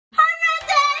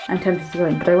I'm tempted to go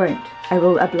in, but I won't. I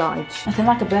will oblige. Nothing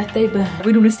like a birthday burn.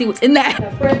 We don't want to see what's in there.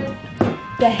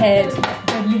 The head. He's so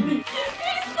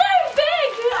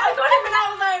big! I got him and I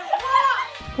was like,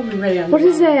 what? Probably really underwhelming. What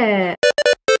is it?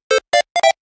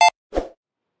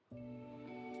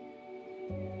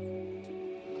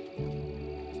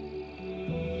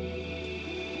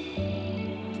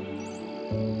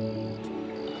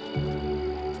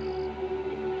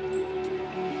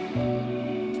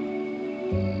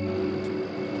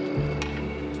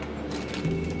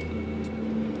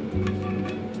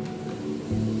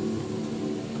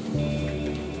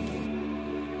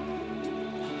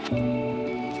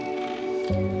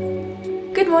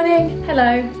 Good morning,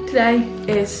 hello. Today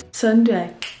is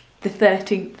Sunday, the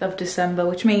 13th of December,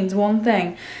 which means one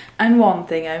thing and one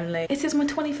thing only. It is my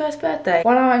 21st birthday.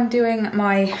 While I'm doing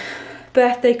my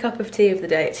birthday cup of tea of the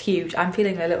day, it's huge. I'm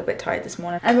feeling a little bit tired this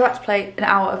morning. I'm about to play an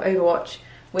hour of Overwatch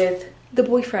with the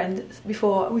boyfriend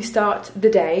before we start the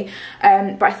day,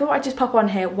 but I thought I'd just pop on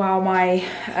here while my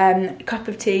cup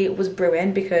of tea was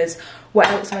brewing, because what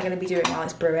else am I going to be doing while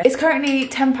it's brewing? It's currently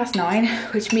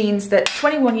 9:10, which means that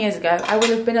 21 years ago I would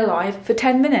have been alive for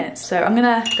 10 minutes. So I'm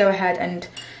gonna go ahead and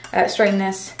strain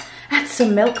this, add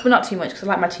some milk, but not too much because I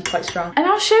like my tea quite strong, and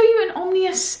I'll show you an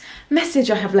ominous message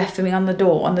I have left for me on the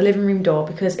door, on the living room door,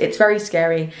 because it's very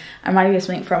scary and might be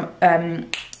something from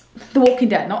The Walking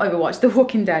Dead, not Overwatch, The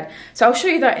Walking Dead. So I'll show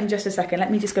you that in just a second.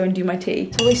 Let me just go and do my tea.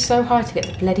 It's always so hard to get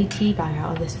the bloody tea bag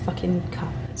out of this fucking cup.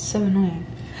 It's so annoying.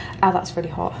 Oh, that's really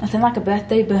hot. Nothing like a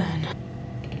birthday burn.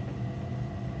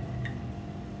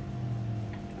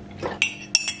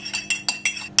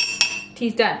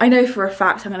 Tea's done. I know for a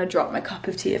fact I'm gonna drop my cup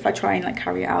of tea if I try and like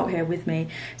carry it out here with me.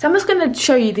 So I'm just gonna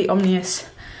show you the ominous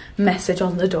message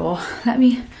on the door. Let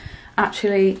me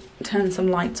actually turn some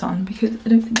lights on because I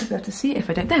don't think I'll be able to see it if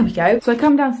I don't. There we go. So I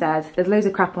come downstairs, there's loads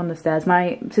of crap on the stairs.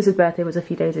 My sister's birthday was a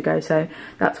few days ago, so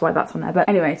that's why that's on there. But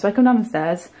anyway, so I come down the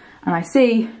stairs and I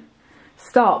see,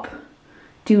 stop,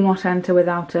 do not enter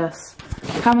without us,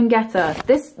 come and get us.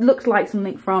 This looks like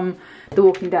something from The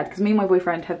Walking Dead, because me and my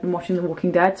boyfriend have been watching The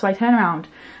Walking Dead. So I turn around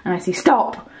and I see,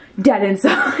 stop, dead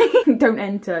inside. Don't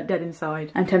enter, dead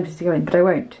inside. I'm tempted to go in, but I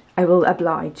won't. I will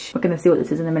oblige. We're gonna see what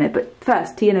this is in a minute, but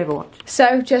first, tea and Overwatch.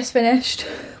 So just finished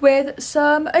with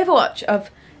some Overwatch of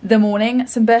the morning,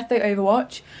 some birthday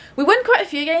Overwatch. We won quite a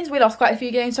few games, we lost quite a few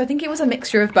games, so I think it was a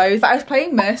mixture of both. But I was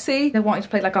playing Mercy. I wanted to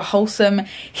play like a wholesome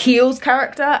heals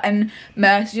character, and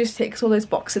Mercy just ticks all those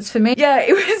boxes for me. Yeah,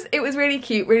 it was really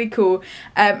cute, really cool,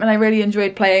 and I really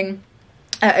enjoyed playing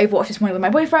Overwatch this morning with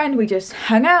my boyfriend. We just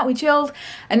hung out, we chilled,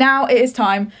 and now it is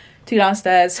time to go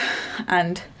downstairs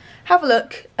and have a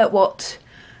look at what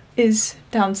is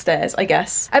downstairs, I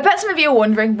guess. I bet some of you are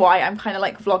wondering why I'm kind of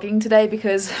like vlogging today,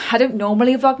 because I don't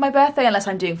normally vlog my birthday unless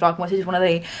I'm doing Vlogmas, which is one of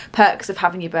the perks of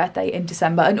having your birthday in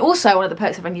December. And also one of the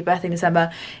perks of having your birthday in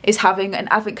December is having an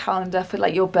advent calendar for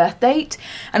like your birth date,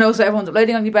 and also everyone's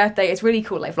uploading on your birthday. It's really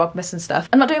cool, like Vlogmas and stuff.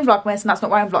 I'm not doing Vlogmas, and that's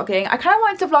not why I'm vlogging. I kind of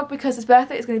wanted to vlog because this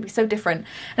birthday is going to be so different,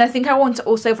 and I think I want to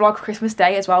also vlog Christmas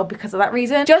Day as well because of that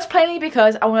reason. Just plainly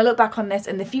because I want to look back on this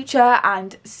in the future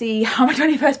and see how my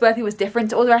 21st birthday was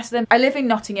different to all the rest of them. I live in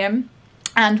Nottingham,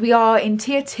 and we are in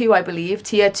tier 2, I believe,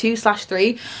 tier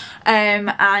 2/3,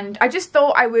 and I just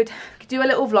thought I would do a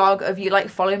little vlog of you like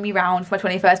following me around for my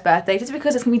 21st birthday, just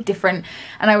because it's gonna be different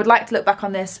and I would like to look back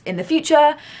on this in the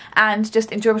future and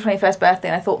just enjoy my 21st birthday.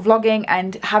 And I thought vlogging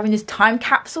and having this time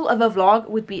capsule of a vlog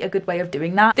would be a good way of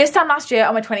doing that. This time last year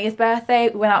on my 20th birthday,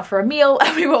 we went out for a meal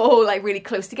and we were all like really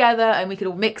close together and we could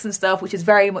all mix and stuff, which is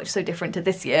very much so different to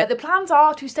this year. The plans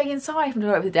are to stay inside for the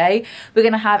majority of the day. We're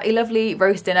gonna have a lovely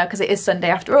roast dinner because it is Sunday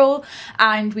after all,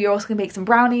 and we are also gonna make some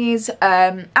brownies,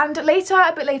 and later,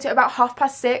 a bit later, about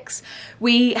 6:30,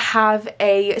 we have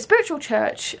a spiritual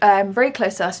church very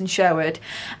close to us in Sherwood,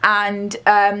 and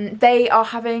they are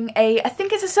having I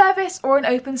think it's a service or an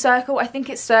open circle. I think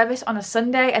it's service on a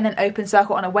Sunday and then open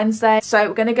circle on a Wednesday. So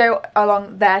we're going to go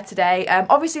along there today.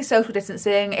 Obviously social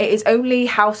distancing. It is only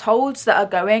households that are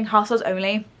going, households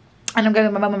only. And I'm going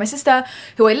with my mum and my sister,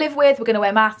 who I live with. We're going to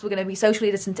wear masks. We're going to be socially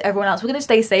distant to everyone else. We're going to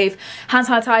stay safe. Hand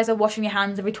sanitizer, washing your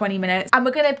hands every 20 minutes. And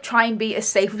we're going to try and be as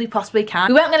safe as we possibly can.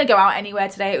 We weren't going to go out anywhere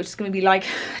today. It was just going to be like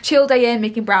a chill day in,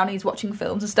 making brownies, watching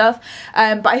films and stuff.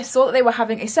 But I saw that they were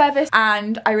having a service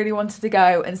and I really wanted to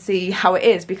go and see how it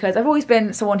is, because I've always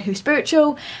been someone who's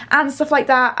spiritual and stuff like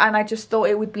that. And I just thought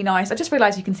it would be nice. I just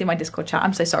realised you can see my Discord chat.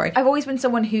 I'm so sorry. I've always been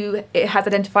someone who has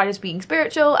identified as being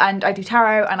spiritual, and I do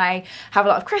tarot and I have a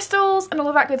lot of crystals and all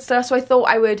of that good stuff. So I thought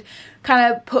I would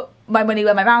kind of put my money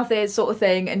where my mouth is sort of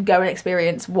thing, and go and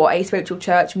experience what a spiritual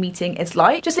church meeting is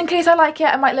like. Just in case I like it,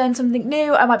 I might learn something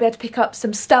new. I might be able to pick up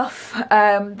some stuff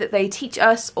that they teach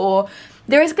us, or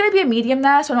there is going to be a medium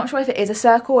there, so I'm not sure if it is a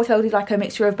circle or if they'll do like a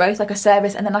mixture of both, like a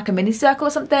service and then like a mini circle or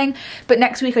something. But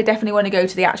next week I definitely want to go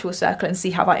to the actual circle and see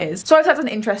how that is. Sorry if that doesn't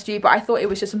interest you, but I thought it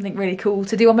was just something really cool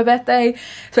to do on my birthday,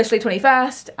 especially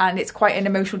 21st, and it's quite an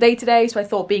emotional day today, so I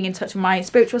thought being in touch with my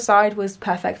spiritual side was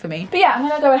perfect for me. But yeah, I'm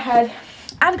gonna go ahead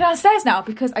and go downstairs now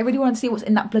because I really want to see what's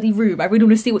in that bloody room. I really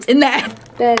want to see what's in there.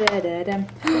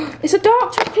 It's a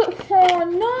dark chocolate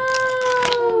one.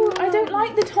 No, I don't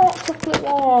like the dark chocolate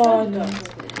one. Yeah,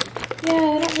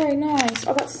 they're not very nice.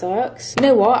 Oh, that sucks. You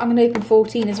know what? I'm going to open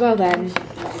 14 as well then.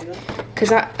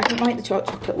 Because I don't like the dark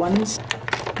chocolate ones.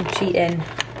 I'm cheating.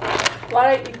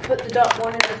 Why don't you put the dark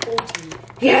one in the 14?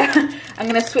 Yeah, I'm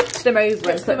going to switch them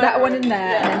over and put that one in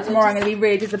there, and then tomorrow I'm going to be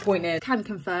really disappointed. Can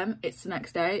confirm it's the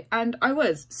next day, and I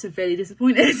was severely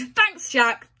disappointed. Thanks,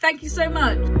 Shaq. Thank you so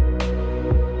much.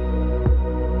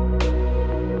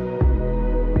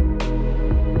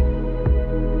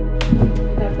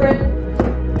 The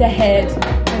brim, the head,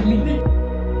 and me.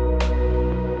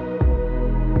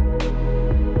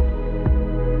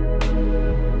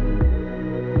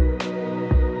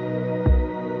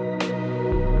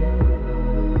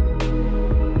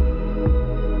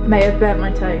 May have burnt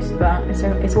my toast, but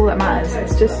it's all that matters.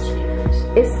 It's just,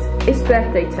 it's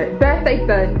birthday toast, birthday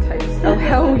burnt toast. Oh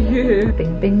hell yeah!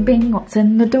 Bing bing bing, what's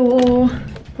in the door?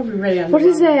 Probably really. What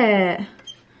is it?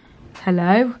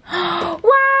 Hello? Wow!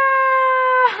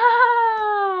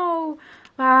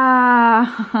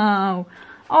 Wow!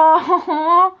 Oh!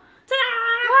 Wow!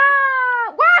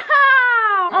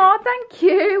 Wow! Oh, thank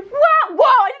you! Wow! Whoa!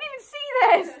 I didn't even see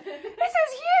this. This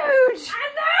is huge. I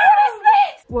know. What is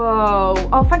this? Whoa!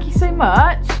 Oh, thank you so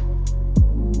much.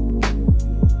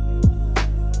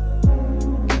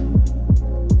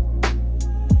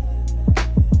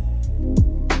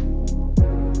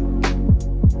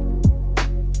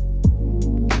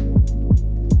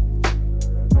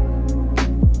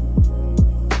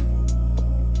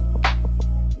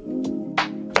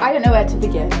 I don't know where to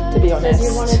begin, to be honest.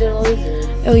 You wanted a release.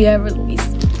 Oh yeah, release.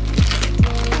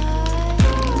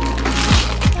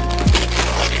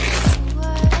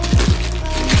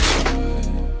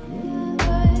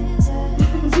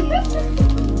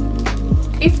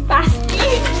 It's pasty.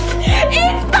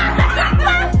 It's pasty.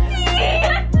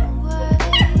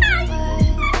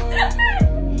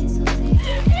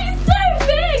 It's so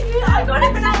big. I got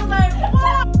it without my.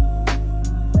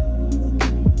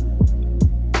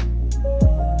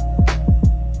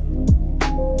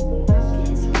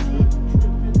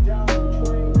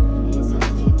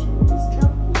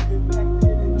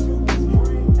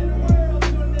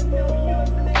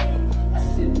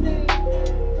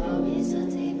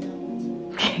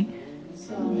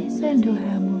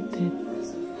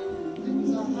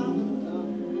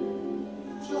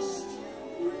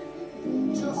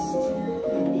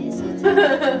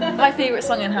 My favourite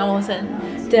song in Hamilton.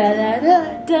 Da da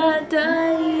da da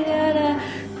da da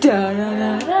da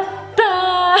da da da.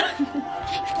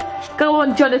 Go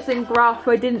on, Jonathan Graff,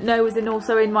 who I didn't know was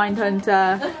also in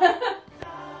Mindhunter.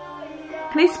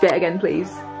 Can he spit again, please?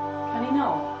 Can he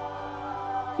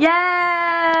not?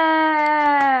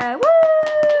 Yeah! Woo!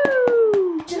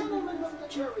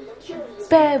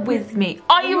 Bear with me.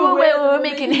 Are you aware we're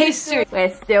making history?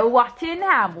 We're still watching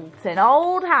Hamilton,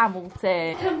 old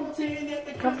Hamilton. Convention.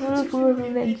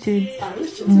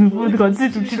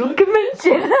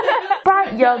 Convention.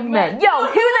 Bright young men. Yo,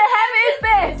 who the hell is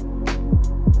this?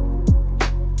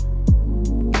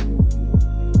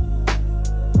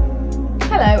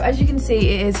 Hello, as you can see,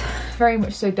 it is very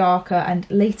much so darker and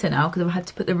later now because I've had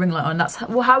to put the ring light on. That's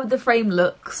how the frame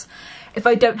looks if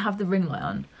I don't have the ring light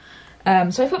on.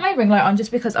 So I put my ring light on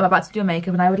just because I'm about to do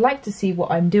makeup and I would like to see what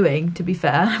I'm doing, to be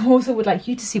fair. I also would like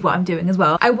you to see what I'm doing as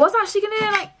well. I was actually gonna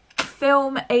like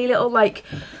film a little like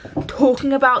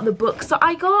talking about the books that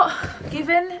I got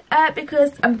given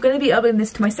because I'm gonna be uploading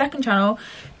this to my second channel,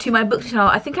 to my book channel.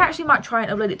 I think I actually might try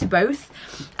and upload it to both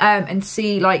and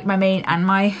see like my main and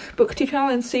my booktube channel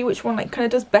and see which one like kind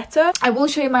of does better. I will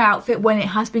show you my outfit when it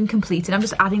has been completed. I'm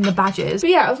just adding the badges.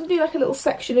 But yeah, I was gonna do like a little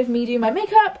section of me doing my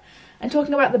makeup and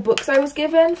talking about the books I was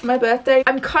given for my birthday.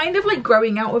 I'm kind of like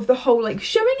growing out of the whole like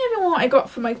showing everyone what I got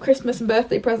for my Christmas and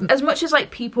birthday present. As much as like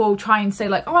people try and say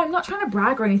like, oh, I'm not trying to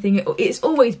brag or anything, it's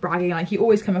always bragging, like you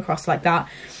always come across like that.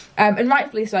 and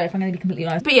rightfully so, if I'm going to be completely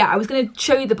honest. But yeah, I was going to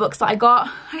show you the books that I got.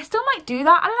 I still might do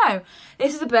that, I don't know.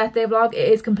 This is a birthday vlog.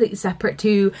 It is completely separate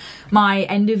to my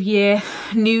end of year,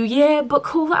 new year book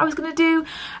haul that I was going to do.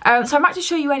 So I might just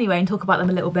show you anyway and talk about them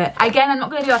a little bit. Again, I'm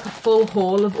not going to do like a full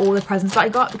haul of all the presents that I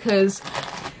got because,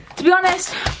 to be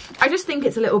honest, I just think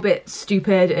it's a little bit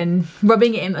stupid and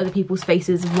rubbing it in other people's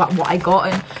faces what I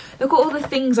got, and look at all the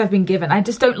things I've been given. I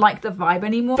just don't like the vibe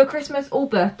anymore for Christmas or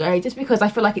birthday, just because I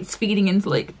feel like it's feeding into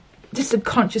like just a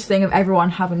conscious thing of everyone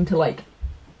having to like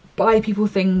buy people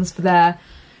things for their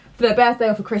birthday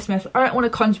or for Christmas. I don't want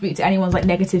to contribute to anyone's like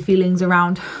negative feelings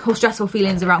around or stressful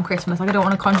feelings around Christmas. Like, I don't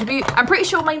want to contribute. I'm pretty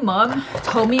sure my mum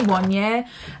told me one year,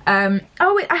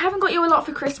 oh wait, I haven't got you a lot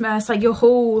for Christmas, like your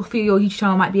haul for your YouTube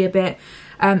channel might be a bit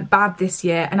bad this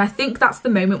year. And I think that's the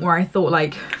moment where I thought,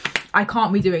 like, I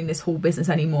can't be doing this whole business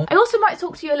anymore. I also might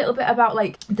talk to you a little bit about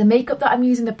like the makeup that I'm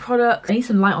using, the product. I need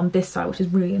some light on this side, which is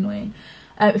really annoying.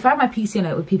 If I had my PC on,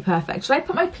 it would be perfect. Should I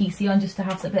put my PC on just to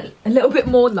have a little bit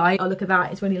more light? Oh, look at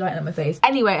that, it's really light on my face.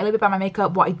 Anyway, a little bit about my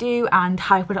makeup, what I do and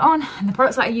how I put it on, and the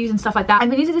products that I use and stuff like that.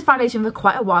 I've been using this foundation for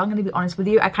quite a while, I'm going to be honest with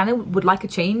you. I kind of would like a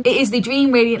change. It is the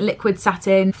Dream Radiant Liquid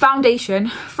Satin Foundation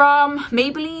from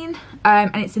Maybelline.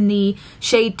 And it's in the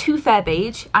shade Too Fair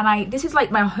Beige, and this is like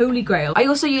my holy grail. I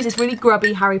also use this really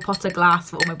grubby Harry Potter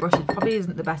glass for all my brushes. Probably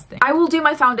isn't the best thing. I will do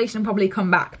my foundation and probably come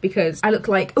back because I look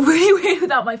like really weird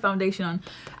without my foundation on,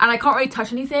 and I can't really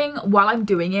touch anything while I'm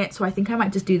doing it, so I think I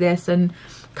might just do this and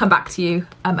come back to you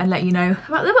and let you know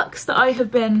about the books that I have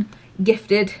been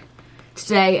gifted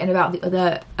today and about the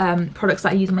other products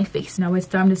that I use on my face. Now it's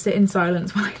time to sit in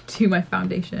silence while I do my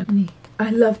foundation. I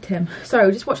loved him. Sorry,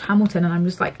 I just watched Hamilton and I'm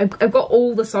just like, I've got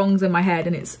all the songs in my head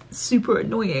and it's super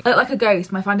annoying. I look like a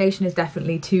ghost. My foundation is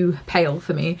definitely too pale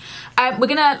for me. We're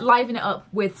gonna liven it up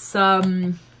with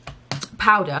some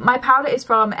powder. My powder is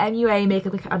from MUA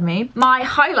Makeup Academy. My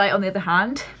highlight, on the other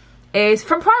hand, is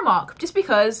from Primark, just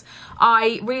because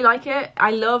I really like it. I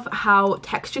love how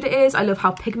textured it is. I love how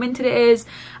pigmented it is.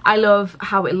 I love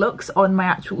how it looks on my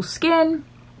actual skin.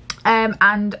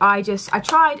 And I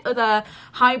tried other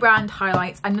high brand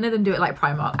highlights and none of them do it like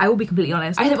Primark. I will be completely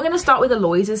honest. I think we're going to start with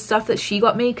Eloise's stuff that she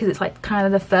got me because it's like kind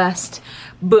of the first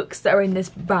books that are in this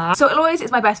bag. So Eloise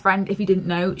is my best friend, if you didn't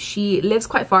know. She lives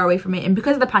quite far away from me, and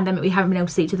because of the pandemic we haven't been able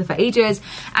to see each other for ages,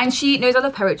 and she knows I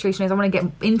love poetry. She knows I want to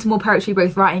get into more poetry,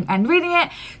 both writing and reading it.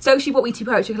 So she bought me 2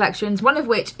 poetry collections, one of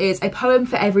which is a poem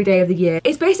for every day of the year.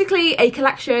 It's basically a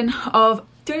collection of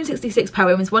 366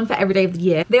 poems, one for every day of the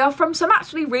year. They are from some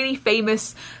actually really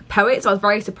famous poets. I was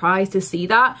very surprised to see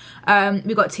that.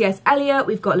 We've got T.S. Eliot,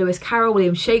 we've got Lewis Carroll,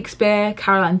 William Shakespeare,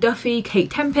 Caroline Duffy, Kate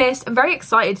Tempest. I'm very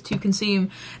excited to consume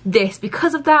this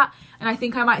because of that, and I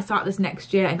think I might start this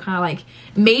next year and kind of like,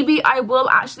 maybe I will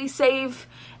actually save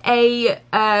a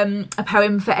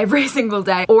poem for every single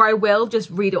day, or I will just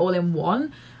read it all in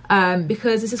one.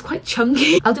 Because this is quite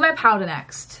chunky. I'll do my powder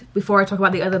next before I talk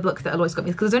about the other book that Eloise got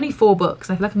me, because there's only 4 books.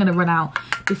 I feel like I'm going to run out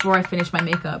before I finish my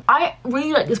makeup. I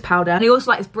really like this powder, and I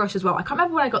also like this brush as well. I can't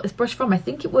remember where I got this brush from. I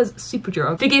think it was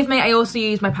Superdrug. Forgive me, I also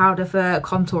use my powder for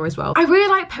contour as well. I really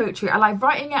like poetry. I like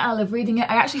writing it, I love reading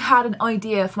it. I actually had an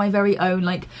idea for my very own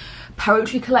like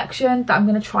poetry collection that I'm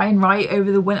going to try and write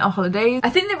over the winter holidays. I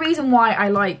think the reason why I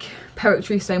like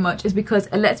poetry so much is because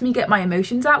it lets me get my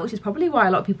emotions out, which is probably why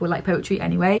a lot of people like poetry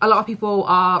anyway. A lot of people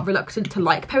are reluctant to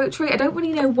like poetry. I don't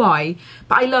really know why,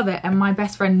 but I love it, and my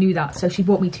best friend knew that, so she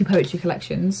bought me 2 poetry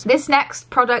collections. This next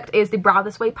product is the Brow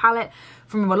This Way palette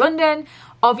from Rimmel London.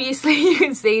 Obviously you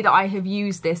can see that I have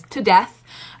used this to death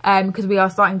because we are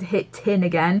starting to hit tin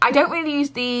again. I don't really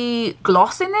use the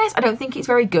gloss in this. I don't think it's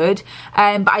very good,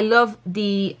 but I love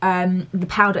the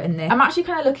powder in this. I'm actually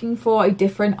kind of looking for a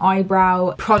different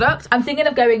eyebrow product. I'm thinking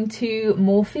of going to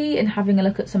Morphe and having a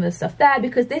look at some of the stuff there,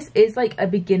 because this is like a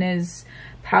beginner's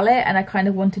palette and I kind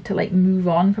of wanted to like move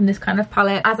on from this kind of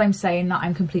palette. As I'm saying that,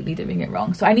 I'm completely doing it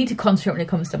wrong, so I need to concentrate when it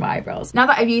comes to my eyebrows. Now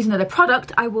that I've used another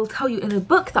product, I will tell you in the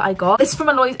book that I got. This is from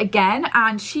Eloise again,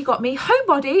 and she got me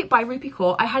Homebody by Rupi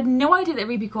Kaur. I had no idea that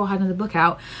Rupi Kaur had another book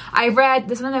out. I read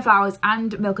The Sun and the Flowers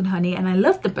and Milk and Honey, and I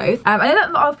loved them both. I know that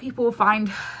a lot of people find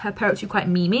her poetry quite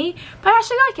memey, but I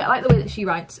actually like it. I like the way that she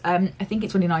writes. I think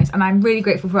it's really nice, and I'm really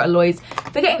grateful for Eloise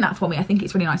for getting that for me. I think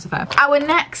it's really nice of her. Our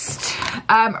next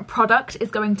product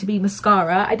is going to be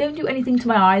mascara. I don't do anything to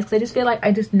my eyes because I just feel like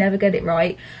I just never get it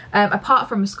right, apart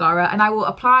from mascara, and I will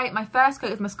apply my first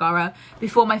coat of mascara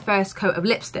before my first coat of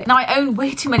lipstick. Now I own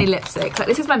way too many lipsticks. Like,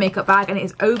 this is my makeup bag and it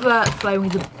is overflowing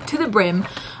to the brim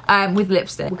with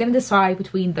lipstick. We're going to decide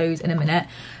between those in a minute.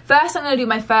 First, I'm going to do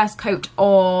my first coat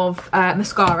of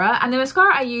mascara, and the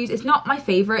mascara I use is not my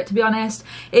favourite, to be honest.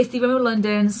 It's the Rimmel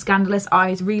London Scandalous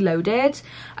Eyes Reloaded.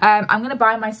 I'm going to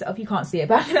buy myself, you can't see it,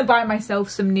 but I'm going to buy myself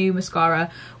some new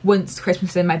mascara once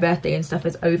Christmas and my birthday and stuff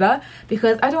is over,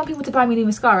 because I don't want people to buy me new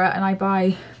mascara and I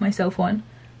buy myself one.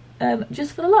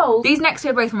 Just for the lol. These next two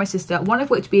are both from my sister, one of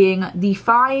which being The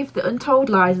Untold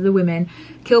Lies of the Women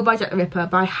Killed by Jack the Ripper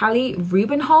by Hallie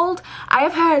Rubenhold. I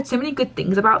have heard so many good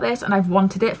things about this and I've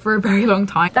wanted it for a very long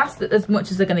time. That's as much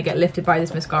as they're going to get lifted by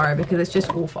this mascara, because it's just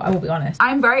awful, I will be honest.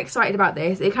 I'm very excited about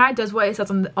this. It kind of does what it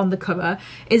says on the cover,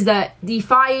 is that the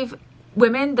 5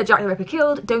 women that Jack the Ripper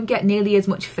killed don't get nearly as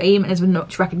much fame and as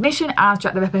much recognition as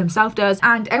Jack the Ripper himself does,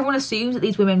 and everyone assumes that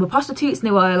these women were prostitutes and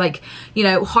they were, like, you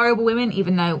know, horrible women,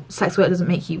 even though sex work doesn't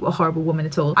make you a horrible woman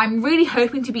at all. I'm really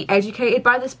hoping to be educated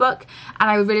by this book, and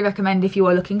I would really recommend if you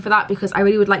are looking for that, because I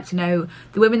really would like to know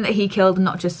the women that he killed and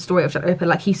not just the story of Jack the Ripper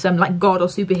like he's some like god or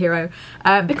superhero,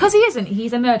 because he isn't.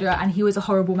 He's a murderer and he was a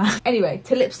horrible man. Anyway,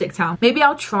 to Lipstick Town. Maybe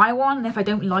I'll try one, and if I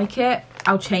don't like it,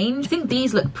 I'll change. I think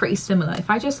these look pretty similar. If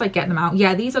I just like get them out,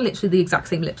 yeah, these are literally the exact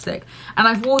same lipstick, and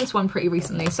I've worn this one pretty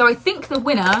recently. So I think the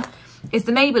winner is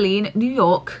the Maybelline New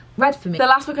York Red for me. The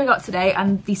last book I got today,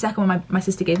 and the second one my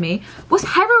sister gave me, was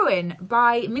Heroine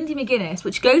by Mindy McGuinness,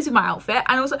 which goes with my outfit.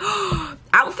 And I was like, oh,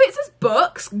 outfits as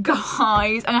books,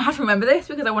 guys. And I have to remember this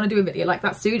because I want to do a video like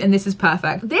that soon, and this is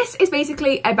perfect. This is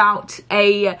basically about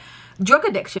a drug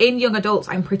addiction in young adults,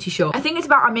 I'm pretty sure. I think it's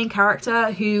about our main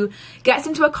character who gets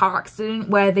into a car accident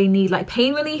where they need like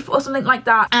pain relief or something like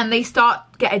that, and they start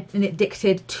getting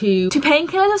addicted to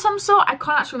painkillers of some sort. I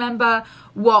can't actually remember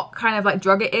what kind of like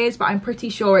drug it is, but I'm pretty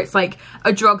sure it's like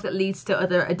a drug that leads to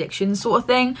other addictions sort of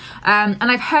thing. And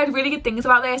I've heard really good things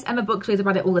about this. Emma Books reads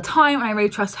about it all the time, and I really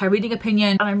trust her reading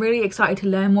opinion, and I'm really excited to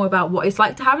learn more about what it's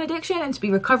like to have an addiction and to be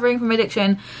recovering from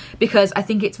addiction, because I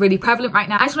think it's really prevalent right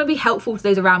now. I just want to be helpful to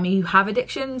those around me who have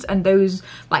addictions and those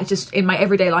like just in my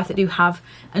everyday life that do have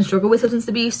and struggle with substance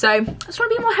abuse. So I just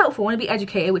want to be more helpful, I want to be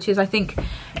educated, which is I think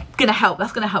gonna help.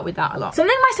 That's gonna help with that a lot.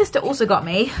 Something my sister also got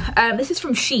me, this is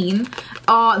from Shein,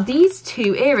 are these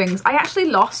 2 earrings. I actually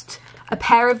lost a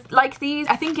pair of like these.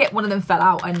 I think one of them fell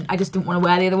out and I just didn't want to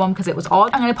wear the other one because it was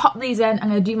odd. I'm gonna pop these in, I'm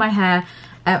gonna do my hair,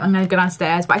 I'm gonna go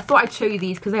downstairs, but I thought I'd show you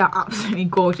these because they are absolutely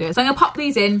gorgeous. So I'm gonna pop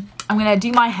these in, I'm gonna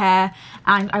do my hair,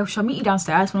 and I shall meet you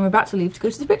downstairs when we're about to leave to go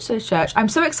to the Bridgestone church. I'm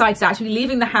so excited, actually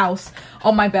leaving the house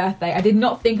on my birthday. I did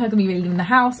not think I was gonna be leaving the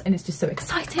house, and it's just so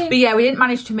exciting. But yeah, we didn't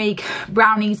manage to make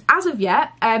brownies as of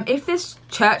yet. If this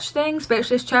church thing,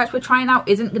 Spiritualist church we're trying out,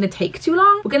 isn't gonna take too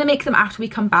long, we're gonna make them after we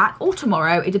come back or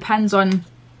tomorrow. It depends on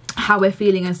how we're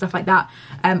feeling and stuff like that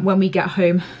when we get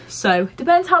home. So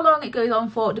depends how long it goes on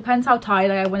for, depends how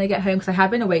tired I am when I get home, because I have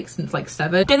been awake since like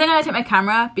 7. Don't think I'm gonna take my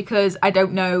camera because I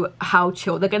don't know how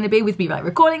chill they're gonna be with me like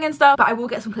recording and stuff, but I will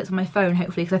get some clips on my phone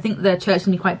hopefully, because I think the church is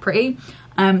gonna be quite pretty.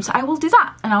 So I will do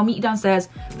that, and I'll meet you downstairs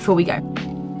before we go.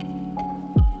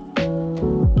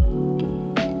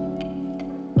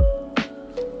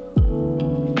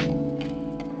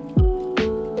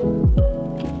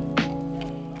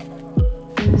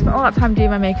 Spent all that time doing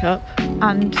my makeup,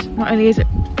 and not only is it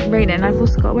raining, I've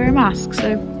also got to wear a mask,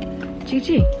 so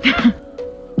GG.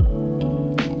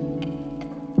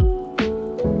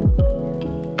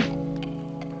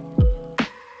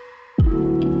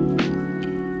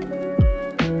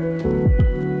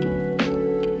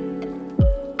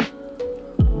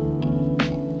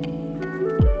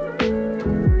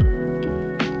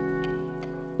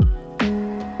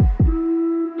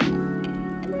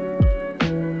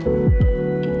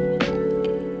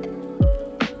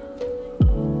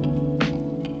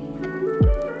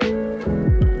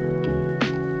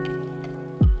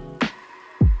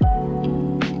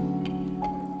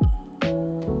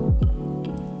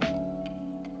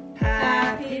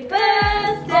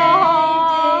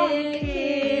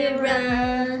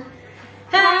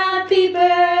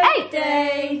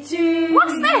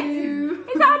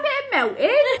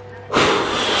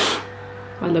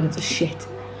 My lungs are shit.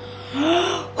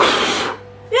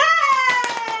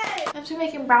 Thanks for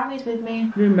making brownies with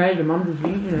me. You made them, I'm just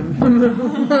eating them.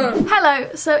 Hello,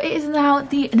 so it is now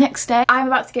the next day. I'm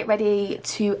about to get ready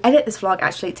to edit this vlog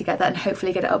actually together and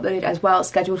hopefully get it uploaded as well,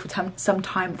 scheduled for some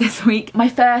time this week. My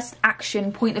first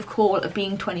action point of call of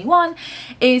being 21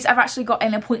 is I've actually got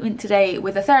an appointment today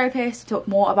with a therapist to talk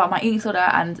more about my eating disorder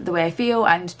and the way I feel,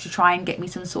 and to try and get me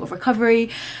some sort of recovery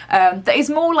that is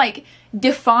more like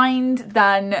defined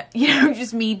than, you know,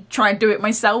 just me trying to do it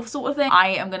myself sort of thing. I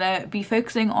am gonna be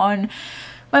focusing on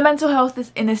my mental health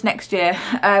is in this next year,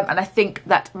 and I think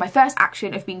that my first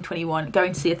action of being 21,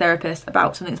 going to see a therapist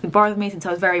about something that's been bothering me since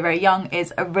I was very, very young,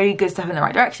 is a really good step in the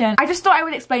right direction. I just thought I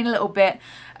would explain a little bit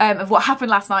of what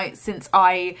happened last night, since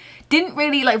I didn't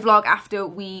really like vlog after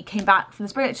we came back from the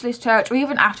spiritualist church, or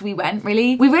even after we went,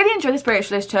 really. We really enjoyed the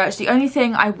spiritualist church. The only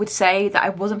thing I would say that I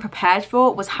wasn't prepared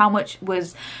for was how much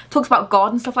was talks about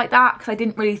God and stuff like that, because I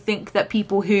didn't really think that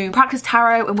people who practice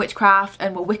tarot and witchcraft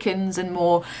and were Wiccans and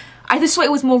more, I just thought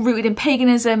it was more rooted in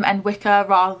paganism and Wicca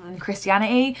rather than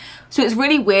Christianity. So it's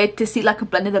really weird to see like a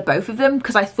blend of the both of them,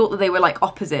 because I thought that they were like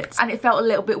opposites, and it felt a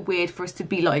little bit weird for us to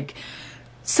be like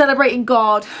celebrating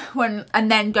God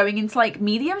and then going into like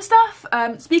medium stuff.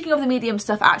 Speaking of the medium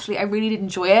stuff, actually I really did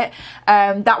enjoy it.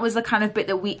 That was the kind of bit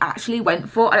that we actually went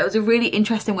for, and it was a really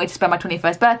interesting way to spend my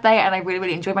 21st birthday, and I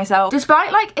really enjoyed myself,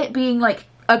 despite like it being like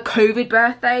a COVID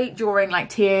birthday during like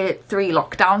tier 3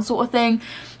 lockdown sort of thing.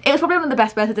 It was probably one of the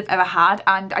best birthdays I've ever had,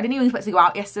 and I didn't even expect to go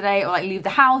out yesterday or like leave the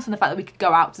house, and the fact that we could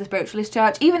go out to the spiritualist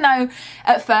church, even though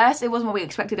at first it wasn't what we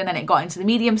expected and then it got into the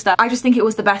medium stuff. I just think it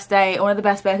was the best day, one of the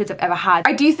best birthdays I've ever had.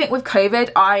 I do think with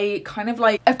COVID, I kind of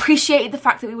like appreciated the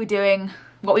fact that we were doing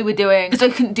what we were doing, because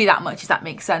I couldn't do that much, if that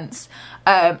makes sense.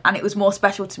 And it was more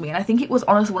special to me, and I think it was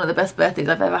honestly one of the best birthdays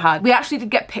I've ever had. We actually did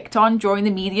get picked on during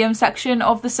the medium section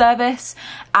of the service,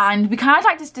 and we kind of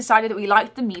like just decided that we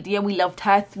liked the medium, we loved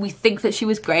her, we think that she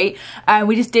was great, and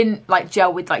we just didn't like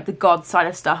gel with like the God side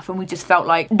of stuff, and we just felt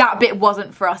like that bit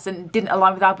wasn't for us and didn't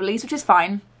align with our beliefs, which is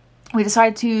fine. We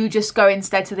decided to just go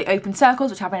instead to the open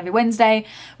circles, which happen every Wednesday,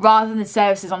 rather than the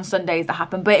services on Sundays that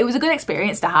happen. But it was a good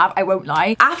experience to have, I won't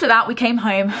lie. After that, we came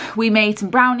home, we made some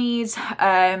brownies,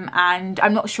 and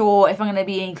I'm not sure if I'm going to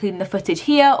be including the footage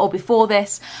here or before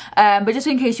this, but just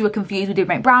in case you were confused, we did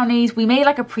make brownies. We made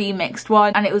like a pre-mixed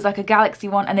one, and it was like a galaxy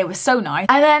one, and it was so nice.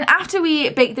 And then after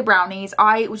we baked the brownies,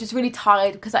 I was just really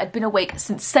tired because I'd been awake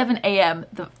since 7 AM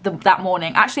that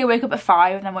morning. Actually, I woke up at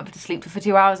 5 and then went to sleep for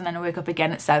 2 hours, and then I woke up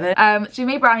again at 7. So we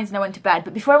made brownies and I went to bed,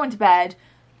 but before I went to bed,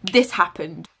 this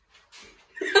happened.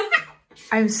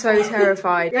 I'm so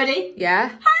terrified. Ready?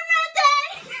 Yeah? I'm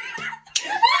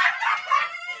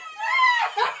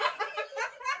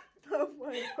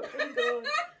ready!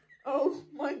 Oh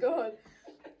my god.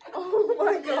 Oh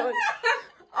my god.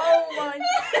 Oh my god.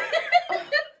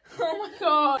 Oh my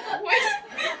god.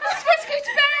 I'm supposed to go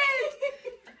to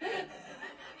bed!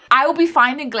 I will be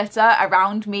finding glitter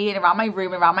around me and around my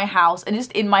room, around my house, and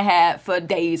just in my hair for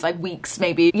days, like weeks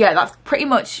maybe. Yeah, that's pretty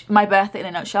much my birthday in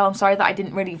a nutshell. I'm sorry that I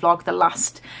didn't really vlog the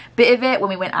last bit of it when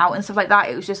we went out and stuff like that.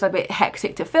 It was just a bit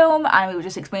hectic to film, and we were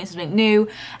just experiencing something new,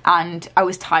 and I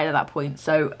was tired at that point.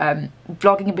 So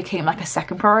vlogging became like a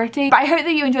second priority. But I hope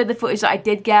that you enjoyed the footage that I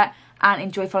did get and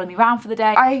enjoy following me around for the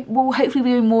day. I will hopefully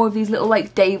be doing more of these little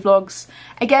like day vlogs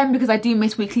again, because I do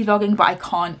miss weekly vlogging, but I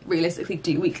can't realistically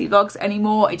do weekly vlogs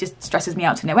anymore. It just stresses me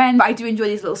out to no end. But I do enjoy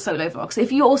these little solo vlogs. So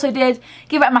if you also did,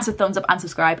 give it a massive thumbs up and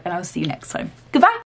subscribe, and I will see you next time. Goodbye.